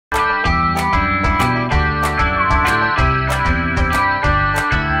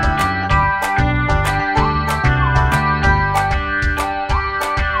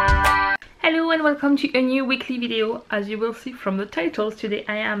welcome to a new weekly video. As you will see from the titles, today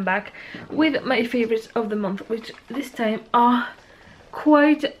I am back with my favorites of the month, which this time are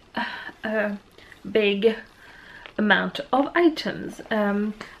quite a big amount of items.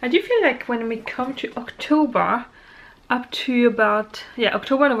 I do feel like when we come to October, up to about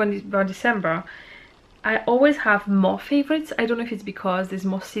October, November, December, I always have more favorites. I don't know if it's because there's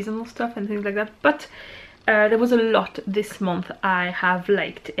more seasonal stuff and things like that, but there was a lot this month I have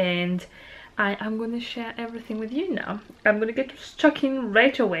liked, and I am going to share everything with you now. I'm going to get stuck in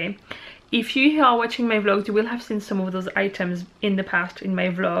right away. If you are watching my vlogs, you will have seen some of those items in the past in my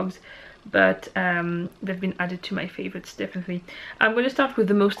vlogs, but they've been added to my favorites, definitely. I'm going to start with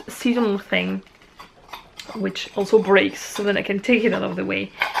the most seasonal thing, which also breaks, so then I can take it out of the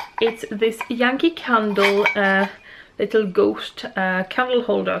way. It's this Yankee Candle little ghost candle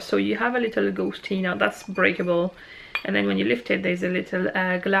holder. So you have a little ghosty, now that's breakable, and then when you lift it, there's a little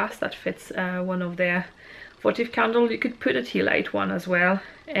glass that fits one of their votive candles. You could put a tea light one as well,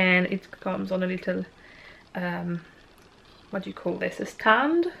 and it comes on a little what do you call this, a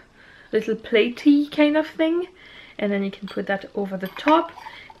stand, little platey kind of thing, and then you can put that over the top,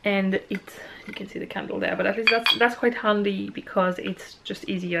 and you can see the candle there, but at least that's quite handy because it's just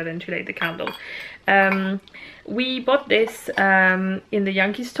easier than to light the candle. We bought this in the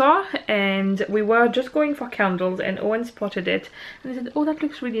Yankee store, and we were just going for candles, and Owen spotted it and he said, oh, that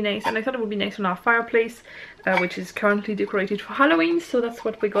looks really nice, and I thought it would be nice on our fireplace, which is currently decorated for Halloween, so that's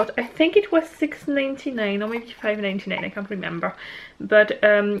what we got. I think it was $6.99 or maybe $5.99, I can't remember, but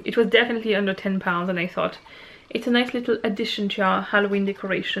it was definitely under £10, and I thought it's a nice little addition to our Halloween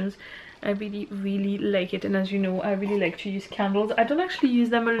decorations. I really like it, and as you know, I really like to use candles. I don't actually use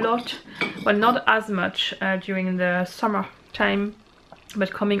them a lot, well, not as much during the summer time,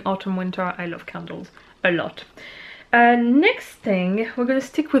 but coming autumn, winter, I love candles a lot. Next thing, we're gonna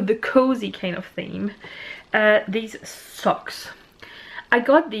stick with the cozy kind of theme. These socks. I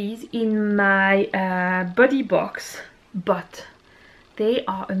got these in my buddy box, but they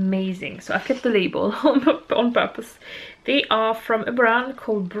are amazing, so I kept the label on purpose. They are from a brand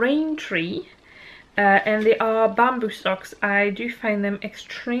called Braintree, and they are bamboo socks. I do find them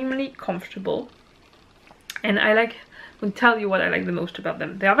extremely comfortable, and will tell you what I like the most about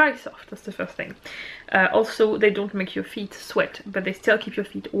them. They are very soft, that's the first thing. Also, they don't make your feet sweat, but they still keep your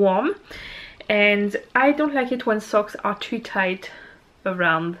feet warm, and I don't like it when socks are too tight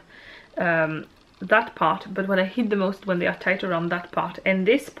around that part, but what I hate the most when they are tight around that part and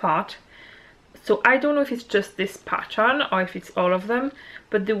this part. So I don't know if it's just this pattern or if it's all of them,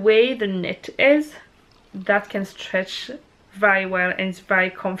 but the way the knit is, that can stretch very well and it's very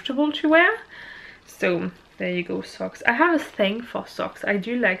comfortable to wear. So there you go, socks. I have a thing for socks. I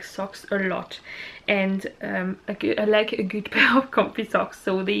do like socks a lot, and I like a good pair of comfy socks.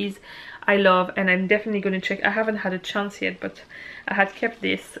 So these I love, and I'm definitely going to check. I haven't had a chance yet, but I had kept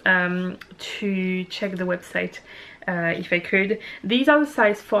this to check the website if I could. These are the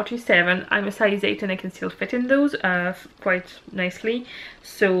size 4 to 7. I'm a size 8 and I can still fit in those quite nicely.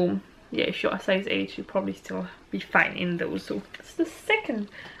 So yeah, if you're a size 8, you'll probably still be fine in those. So that's the second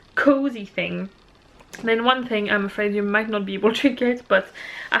cozy thing. Then one thing I'm afraid you might not be able to get, but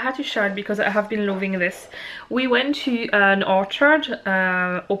I had to share it because I have been loving this. We went to an orchard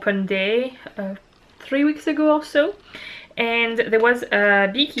open day 3 weeks ago or so, and there was a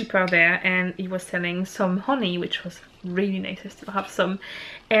beekeeper there, and he was selling some honey, which was really nice. I still have some,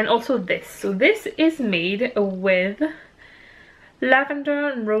 and also this. So this is made with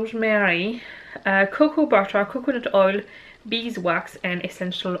lavender and rosemary, cocoa butter, coconut oil, beeswax, and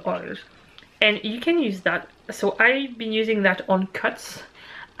essential oils. And you can use that. So I've been using that on cuts.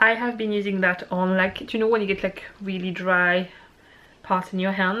 I have been using that on, like, do you know when you get like really dry parts in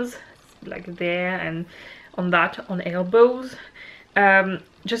your hands, like there, and on that, on elbows.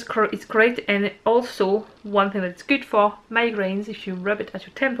 It's great. And also one thing that's good for migraines, if you rub it at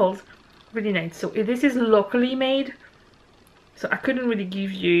your temples, really nice. So this is locally made, so I couldn't really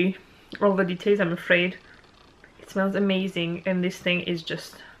give you all the details, I'm afraid. It smells amazing, and this thing is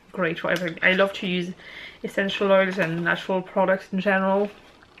just great for everything. I love to use essential oils and natural products in general,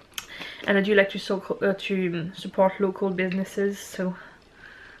 and I do like to support local businesses. So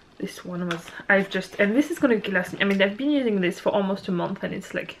this one was, and this is gonna last me. I mean, I've been using this for almost a month, and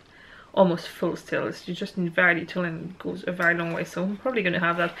it's like almost full still. You just need very little and it goes a very long way, so I'm probably gonna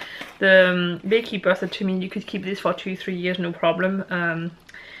have that. The beekeeper said to me you could keep this for 2-3 years, no problem,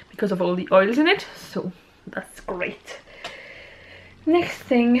 because of all the oils in it, so that's great. Next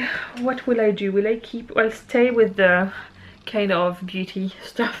thing, what will I do? Will I stay with the kind of beauty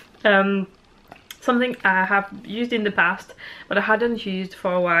stuff? something I have used in the past but I hadn't used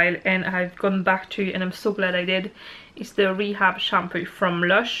for a while, and I've gone back to, and I'm so glad I did. It's the Rehab shampoo from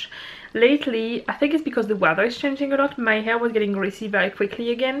Lush. Lately, I think it's because the weather is changing a lot, my hair was getting greasy very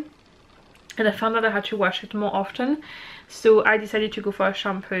quickly again, and I found that I had to wash it more often. So I decided to go for a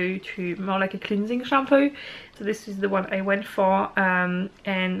shampoo, to more like a cleansing shampoo. So this is the one I went for,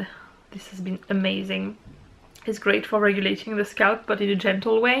 and this has been amazing. It's great for regulating the scalp, but in a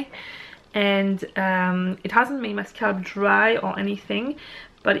gentle way. And it hasn't made my scalp dry or anything,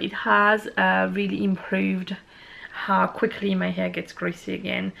 but it has really improved how quickly my hair gets greasy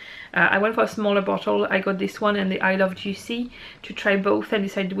again. I went for a smaller bottle. I got this one and the I Love Juicy to try both and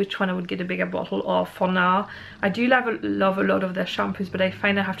decide which one I would get a bigger bottle of. For now, I do love a lot of their shampoos, but I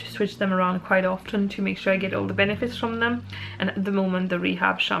find I have to switch them around quite often to make sure I get all the benefits from them. And at the moment, the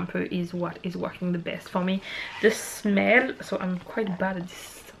Rehab shampoo is what is working the best for me. The smell, so I'm quite bad at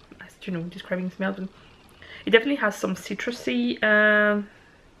this, you know, describing smell, but it definitely has some citrusy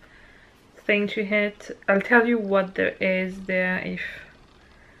thing to it. I'll tell you what there is there if...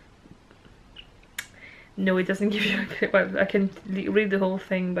 No, it doesn't give you... Well, I can read the whole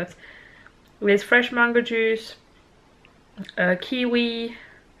thing, but there's fresh mango juice, kiwi,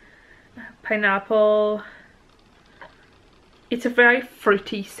 pineapple. It's a very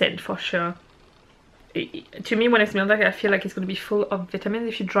fruity scent for sure. To me, when I smell that, I feel like it's going to be full of vitamins.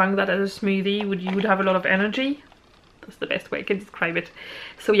 If you drank that as a smoothie, you would have a lot of energy. That's the best way I can describe it.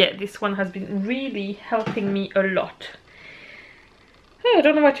 So yeah, this one has been really helping me a lot. I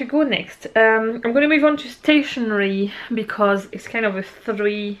don't know where to go next. I'm going to move on to stationery because it's kind of a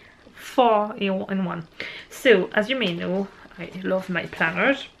 3, 4 in one. So as you may know, I love my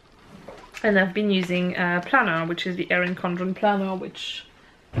planners, and I've been using a planner, which is the Erin Condren planner, which...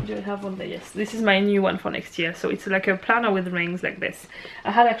 Do I have one there? Yes, this is my new one for next year. So it's like a planner with rings like this.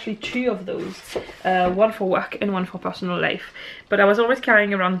 I had actually 2 of those, one for work and one for personal life, but I was always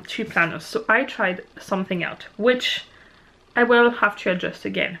carrying around 2 planners. So I tried something out, which I will have to adjust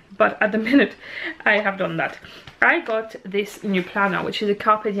again, but at the minute I have done that. I got this new planner, which is a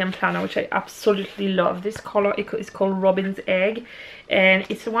Carpe Diem planner, which I absolutely love. This color is called Robin's Egg, and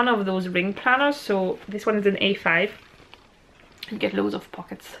it's one of those ring planners. So this one is an A5. You get loads of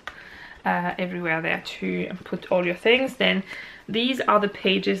pockets everywhere there to put all your things. Then these are the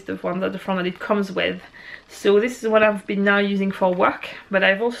pages, the ones at the front that it comes with. So this is what I've been now using for work, but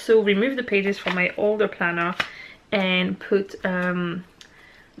I've also removed the pages from my older planner and put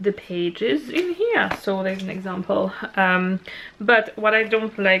the pages in here. So there's an example, but what I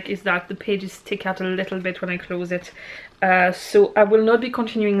don't like is that the pages stick out a little bit when I close it. So I will not be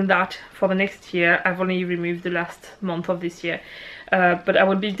continuing that for the next year. I've only removed the last month of this year, but I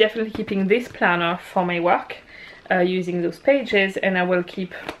will be definitely keeping this planner for my work, using those pages, and I will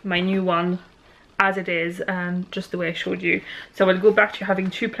keep my new one as it is, and just the way I showed you. So I will go back to having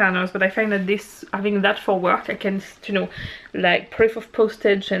 2 planners, but I find that this, having that for work, I can, you know, like proof of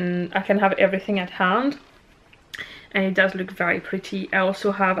postage, and I can have everything at hand, and it does look very pretty. I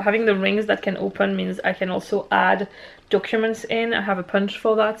also have, having the rings that can open means I can also add documents in. I have a punch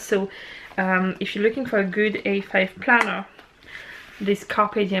for that. So if you're looking for a good A5 planner, this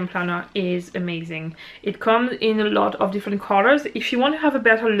Carpe Diem planner is amazing. It comes in a lot of different colors. If you want to have a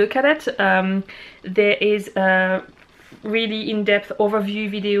better look at it, there is a really in-depth overview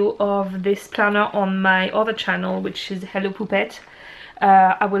video of this planner on my other channel, which is Mademoisellepoupette.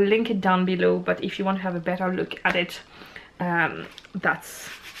 I will link it down below, but if you want to have a better look at it,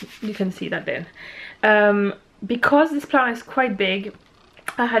 you can see that then. Because this planner is quite big,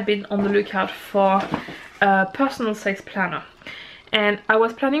 I had been on the lookout for a personal size planner. And I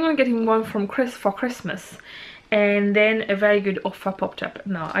was planning on getting one for Christmas, and then a very good offer popped up.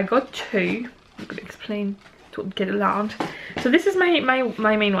 Now I got 2. I'm gonna explain to get it around. So this is my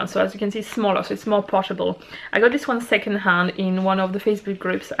main one. So as you can see, it's smaller, so it's more portable. I got this one second hand in one of the Facebook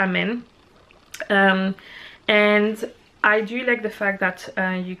groups I'm in, and I do like the fact that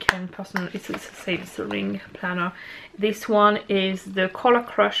you can it's a ring planner. This one is the Color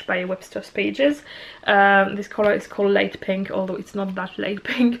Crush by Webster's Pages. This color is called light pink, although it's not that light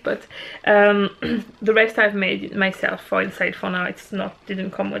pink, but the rest I've made myself for inside for now.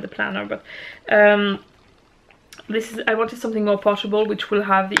 Didn't come with the planner, but I wanted something more portable, which will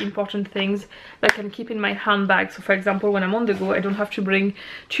have the important things that I can keep in my handbag. So for example, when I'm on the go, I don't have to bring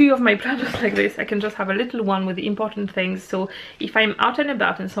 2 of my planners like this. I can just have a little one with the important things. So if I'm out and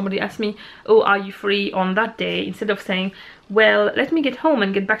about and somebody asks me, oh, are you free on that day, instead of saying, well, let me get home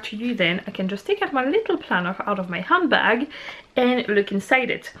and get back to you then, I can just take out my little planner out of my handbag and look inside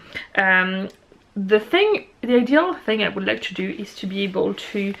it. the ideal thing I would like to do is to be able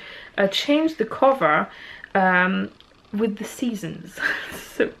to change the cover with the seasons.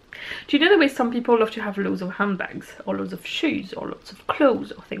 So do you know the way some people love to have loads of handbags or loads of shoes or lots of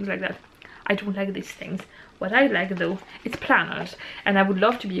clothes or things like that? I don't like these things. What I like though is planners, and I would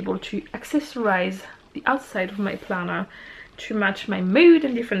love to be able to accessorize the outside of my planner to match my mood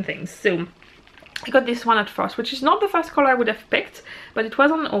and different things. So I got this one at first, which is not the first color I would have picked, but it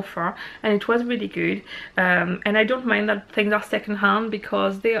was on offer and it was really good. And I don't mind that things are secondhand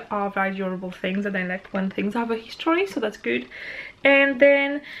because they are very durable things, and I like when things have a history, so that's good. And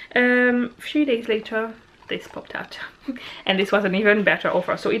then a few days later this popped out and this was an even better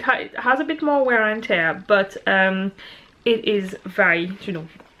offer. So it has a bit more wear and tear, but it is very, you know,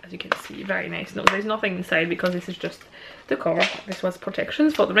 as you can see, very nice. No, there's nothing inside because this is just the cover. This was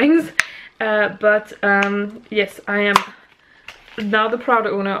protections for the rings. But yes, I am now the proud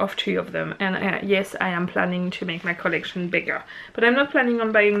owner of 2 of them, and yes, I am planning to make my collection bigger, but I'm not planning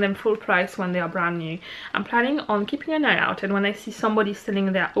on buying them full price when they are brand new. I'm planning on keeping an eye out, and when I see somebody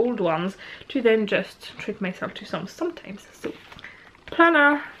selling their old ones, to then just treat myself to some sometimes. So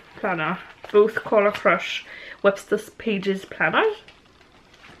planner, both Color Crush Webster's Pages planners.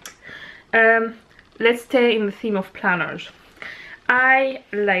 Let's stay in the theme of planners. I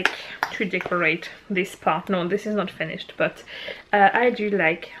like to decorate this part. No, this is not finished, but I do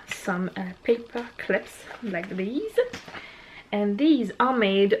like some paper clips like these. And these are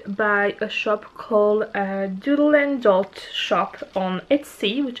made by a shop called Doodle and Dot Shop on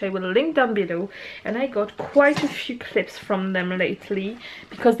Etsy, which I will link down below. And I got quite a few clips from them lately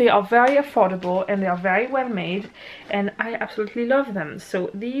because they are very affordable and they are very well made, and I absolutely love them. So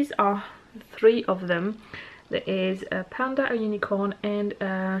these are 3 of them. There is a panda, a unicorn, and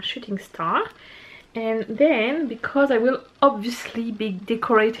a shooting star. And then, because I will obviously be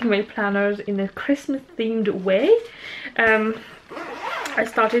decorating my planners in a Christmas themed way, I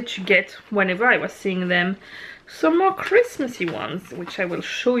started to get, whenever I was seeing them, some more Christmassy ones, which I will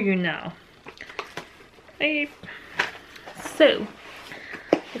show you now. So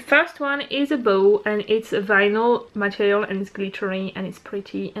the first one is a bow, and it's a vinyl material and it's glittery and it's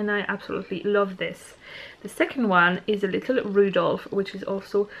pretty, and I absolutely love this. The second one is a little Rudolph, which is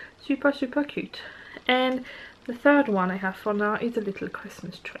also super cute. And the third one I have for now is a little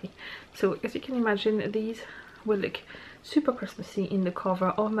Christmas tree. So as you can imagine, these will look super Christmassy in the cover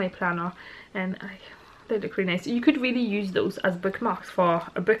of my planner, and they look really nice. You could really use those as bookmarks for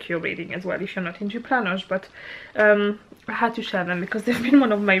a book you're reading as well if you're not into planners, but I had to share them because they've been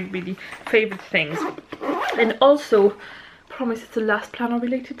one of my really favorite things. And also, promise it's the last planner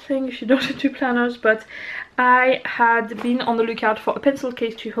related thing if you don't into planners, but I had been on the lookout for a pencil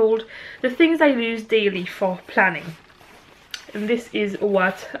case to hold the things I use daily for planning, and this is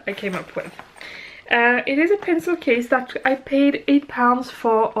what I came up with. It is a pencil case that I paid £8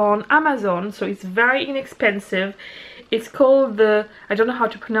 for on Amazon, so it's very inexpensive. It's called the, I don't know how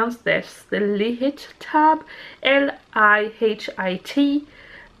to pronounce this, the Lihit Tab, L-I-H-I-T,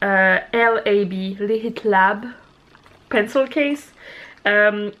 L-A-B, Lihit Lab pencil case.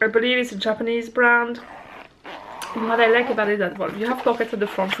 I believe it's a Japanese brand. And what I like about it is that, well, you have pockets at the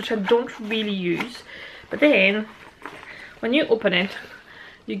front, which I don't really use, but then when you open it,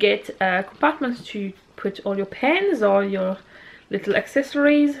 you get compartments to put all your pens or your little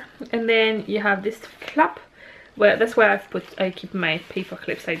accessories, and then you have this flap where that's where I keep my paper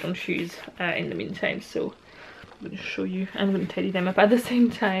clips I don't use in the meantime. So I'm going to show you, I'm going to tidy them up at the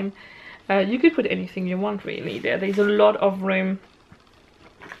same time. You could put anything you want really there. There's a lot of room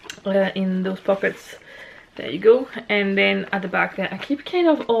in those pockets. There you go. And then at the back there I keep kind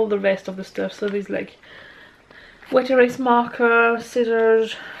of all the rest of the stuff. So there's like wet erase marker,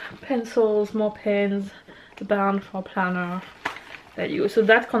 scissors, pencils, more pens, the band for a planner. There you go. So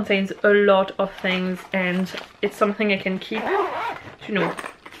that contains a lot of things, and it's something I can keep, you know,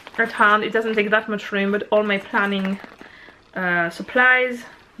 at hand. It doesn't take that much room, but all my planning supplies,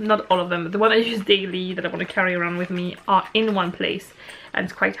 not all of them, but the one I use daily that I want to carry around with me, are in one place, and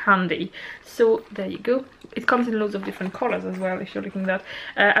it's quite handy. So there you go. It comes in loads of different colors as well if you're looking at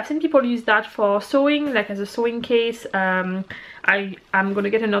that. I've seen people use that for sewing, like as a sewing case. I'm going to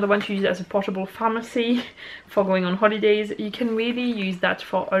get another one to use as a portable pharmacy for going on holidays. You can really use that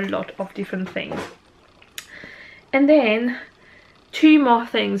for a lot of different things. And then 2 more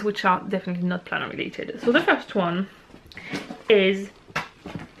things which are definitely not planner related. So the first one is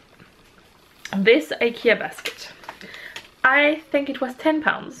this IKEA basket. I think it was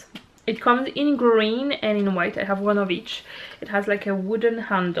 £10. It comes in green and in white. I have one of each. It has like a wooden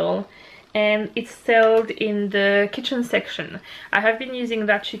handle, and it's sold in the kitchen section. I have been using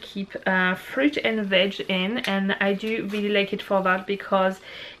that to keep fruit and veg in, and I do really like it for that because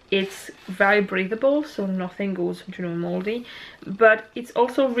it's very breathable, so nothing goes, you know, moldy. But it's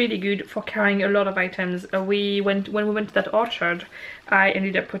also really good for carrying a lot of items. When we went to that orchard, I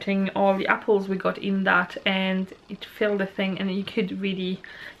ended up putting all the apples we got in that, and it filled the thing, and you could really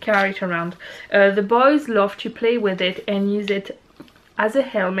carry it around. The boys love to play with it and use it as a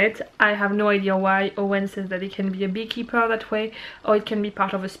helmet. I have no idea why. Owen says that it can be a beekeeper that way, or it can be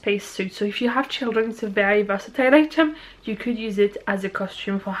part of a spacesuit. So if you have children, it's a very versatile item. You could use it as a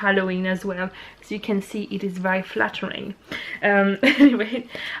costume for Halloween as well. As you can see, it is very flattering. Anyway,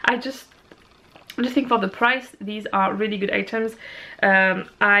 I just think for the price, these are really good items.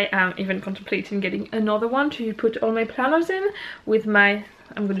 I am even contemplating getting another one to put all my planners in with my...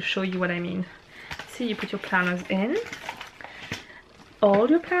 I'm going to show you what I mean. See, you put your planners in. All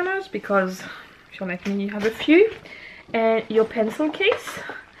your planners, because if you're like me, you have a few, and your pencil case.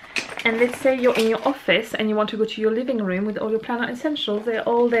 And let's say you're in your office and you want to go to your living room with all your planner essentials. They're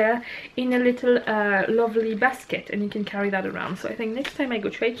all there in a little lovely basket, and you can carry that around. So I think next time I go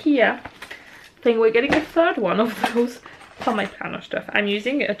to IKEA, I think we're getting a third one of those for my planner stuff. I'm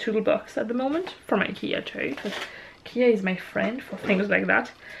using a toolbox at the moment from IKEA too, because IKEA is my friend for things like that.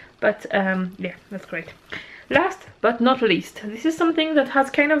 But yeah, that's great. Last but not least, this is something that has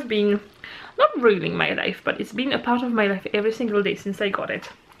kind of been, not ruining my life, but it's been a part of my life every single day since I got it.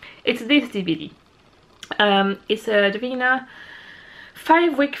 It's this DVD. It's a Davina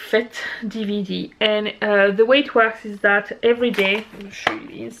 5-week fit DVD, and the way it works is that every day, I'll show you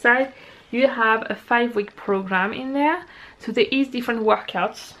the inside, you have a 5-week program in there. So there is different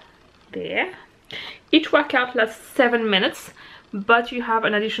workouts there. Each workout lasts 7 minutes. But you have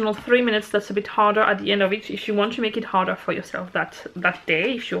an additional 3 minutes that's a bit harder at the end of it if you want to make it harder for yourself that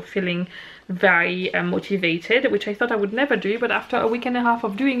day, if you're feeling very motivated, which I thought I would never do, but after a week and a half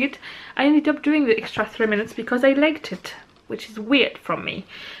of doing it, I ended up doing the extra 3 minutes because I liked it, which is weird from me.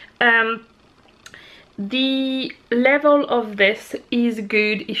 The level of this is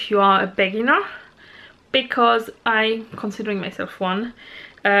good if you are a beginner, because I'm considering myself one.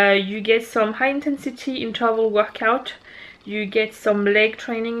 You get some high intensity interval workout. You get some leg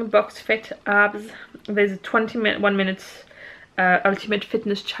training, box fit, abs. There's a 21 minutes ultimate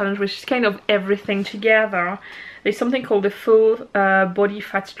fitness challenge, which is kind of everything together. There's something called the full body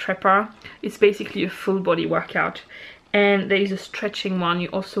fat stripper. It's basically a full body workout. And there is a stretching one. You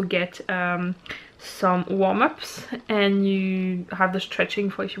also get some warm-ups, and you have the stretching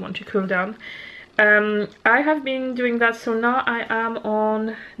for if you want to cool down. I have been doing that, so now I am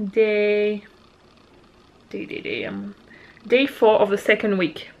on day 4 of the second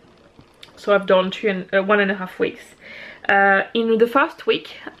week. So I've done 1.5 weeks. In the first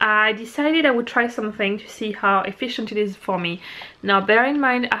week, I decided I would try something to see how efficient it is for me. Now bear in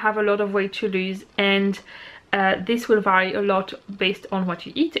mind, I have a lot of weight to lose, and this will vary a lot based on what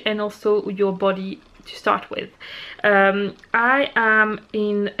you eat and also your body to start with. I am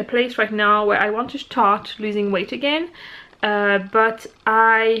in a place right now where I want to start losing weight again. But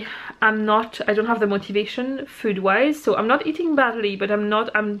I don't have the motivation food wise, so I'm not eating badly, but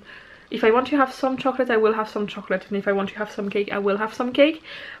if I want to have some chocolate, I will have some chocolate, and if I want to have some cake, I will have some cake.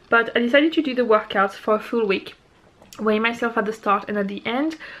 But I decided to do the workouts for a full weigh myself at the start and at the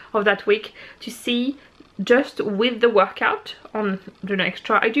end of that week to see, just with the workout on the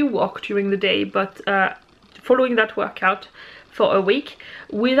extra. I do walk during the day, but following that workout for a week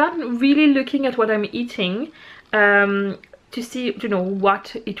without really looking at what I'm eating, to see, you know,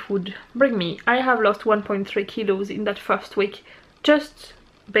 what it would bring me. I have lost 1.3 kilos in that first week just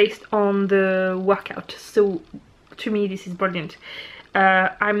based on the workout. So to me, this is brilliant.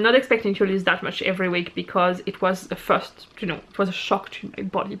 I'm not expecting to lose that much every week, because it was the first, you know, it was a shock to my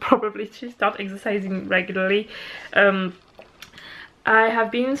body probably to start exercising regularly. I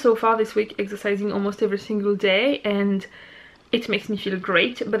have been so far this week exercising almost every single day, and it makes me feel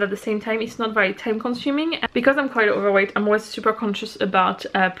great, but at the same time it's not very time consuming. Because I'm quite overweight, I'm always super conscious about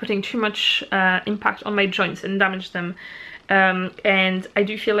putting too much impact on my joints and damage them. And I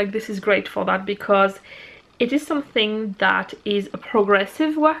do feel like this is great for that, because it is something that is a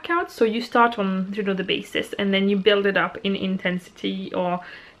progressive workout. So you start on, you know, the basis, and then you build it up in intensity or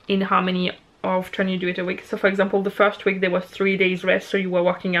in how many often you do it a week. So for example, the first week there was 3 days rest, so you were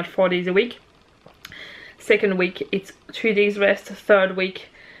working out 4 days a week. Second week it's 2 days rest, third week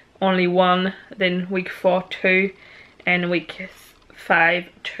only 1, then week 4 2, and week 5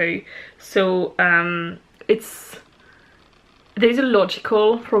 2. So it's there's a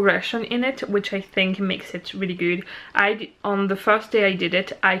logical progression in it, which I think makes it really good. On the first day I did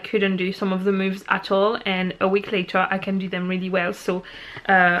it, I couldn't do some of the moves at all, and a week later I can do them really well. So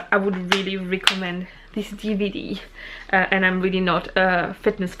I would really recommend this DVD, and I'm really not a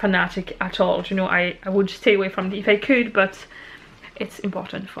fitness fanatic at all, you know. I would stay away from it if I could, but it's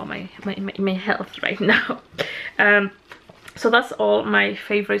important for my health right now. So that's all my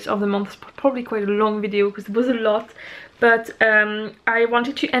favorites of the month. It's probably quite a long video because it was a lot, but I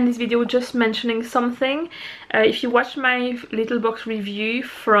wanted to end this video just mentioning something. If you watched my little box review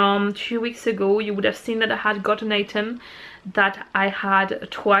from 2 weeks ago, you would have seen that I had got an item that I had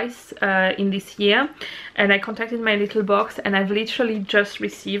twice in this year, and I contacted my little box, and I've literally just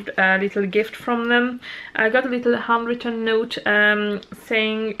received a little gift from them. I got a little handwritten note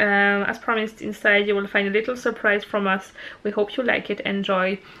saying, as promised, inside you will find a little surprise from us. We hope you like it,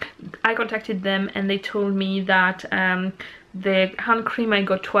 enjoy. I contacted them and they told me that the hand cream I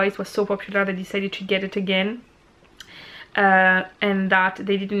got twice was so popular they decided to get it again, and that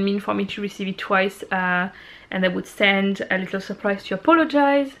they didn't mean for me to receive it twice, and they would send a little surprise to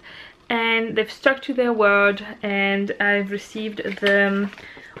apologize, and they've stuck to their word, and I've received the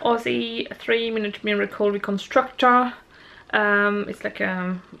Aussie 3-minute miracle reconstructor. It's like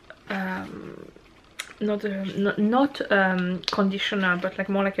a not conditioner, but like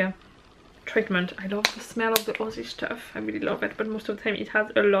more like a treatment. I love the smell of the Aussie stuff, I really love it, but most of the time it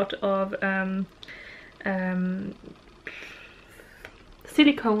has a lot of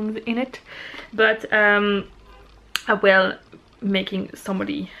silicones in it, but I will making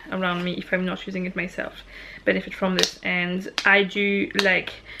somebody around me, if I'm not using it myself, benefit from this. And I do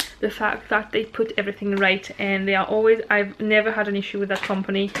like the fact that they put everything right, and they are always, I've never had an issue with that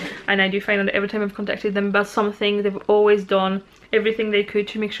company, and I do find that every time I've contacted them about something, they've always done everything they could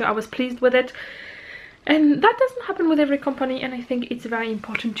to make sure I was pleased with it. And that doesn't happen with every company, and I think it's very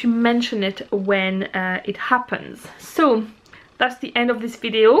important to mention it when it happens. So that's the end of this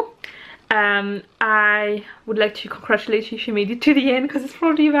video. I would like to congratulate you if you made it to the end, because it's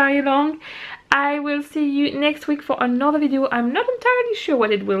probably very long. I will see you next week for another video. I'm not entirely sure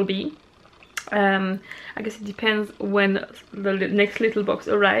what it will be. I guess it depends when the next little box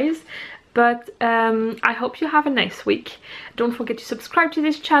arrives. But I hope you have a nice week. Don't forget to subscribe to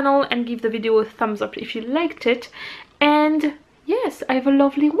this channel and give the video a thumbs up if you liked it. And yes, I have a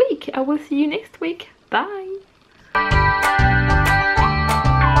lovely week. I will see you next week. Bye.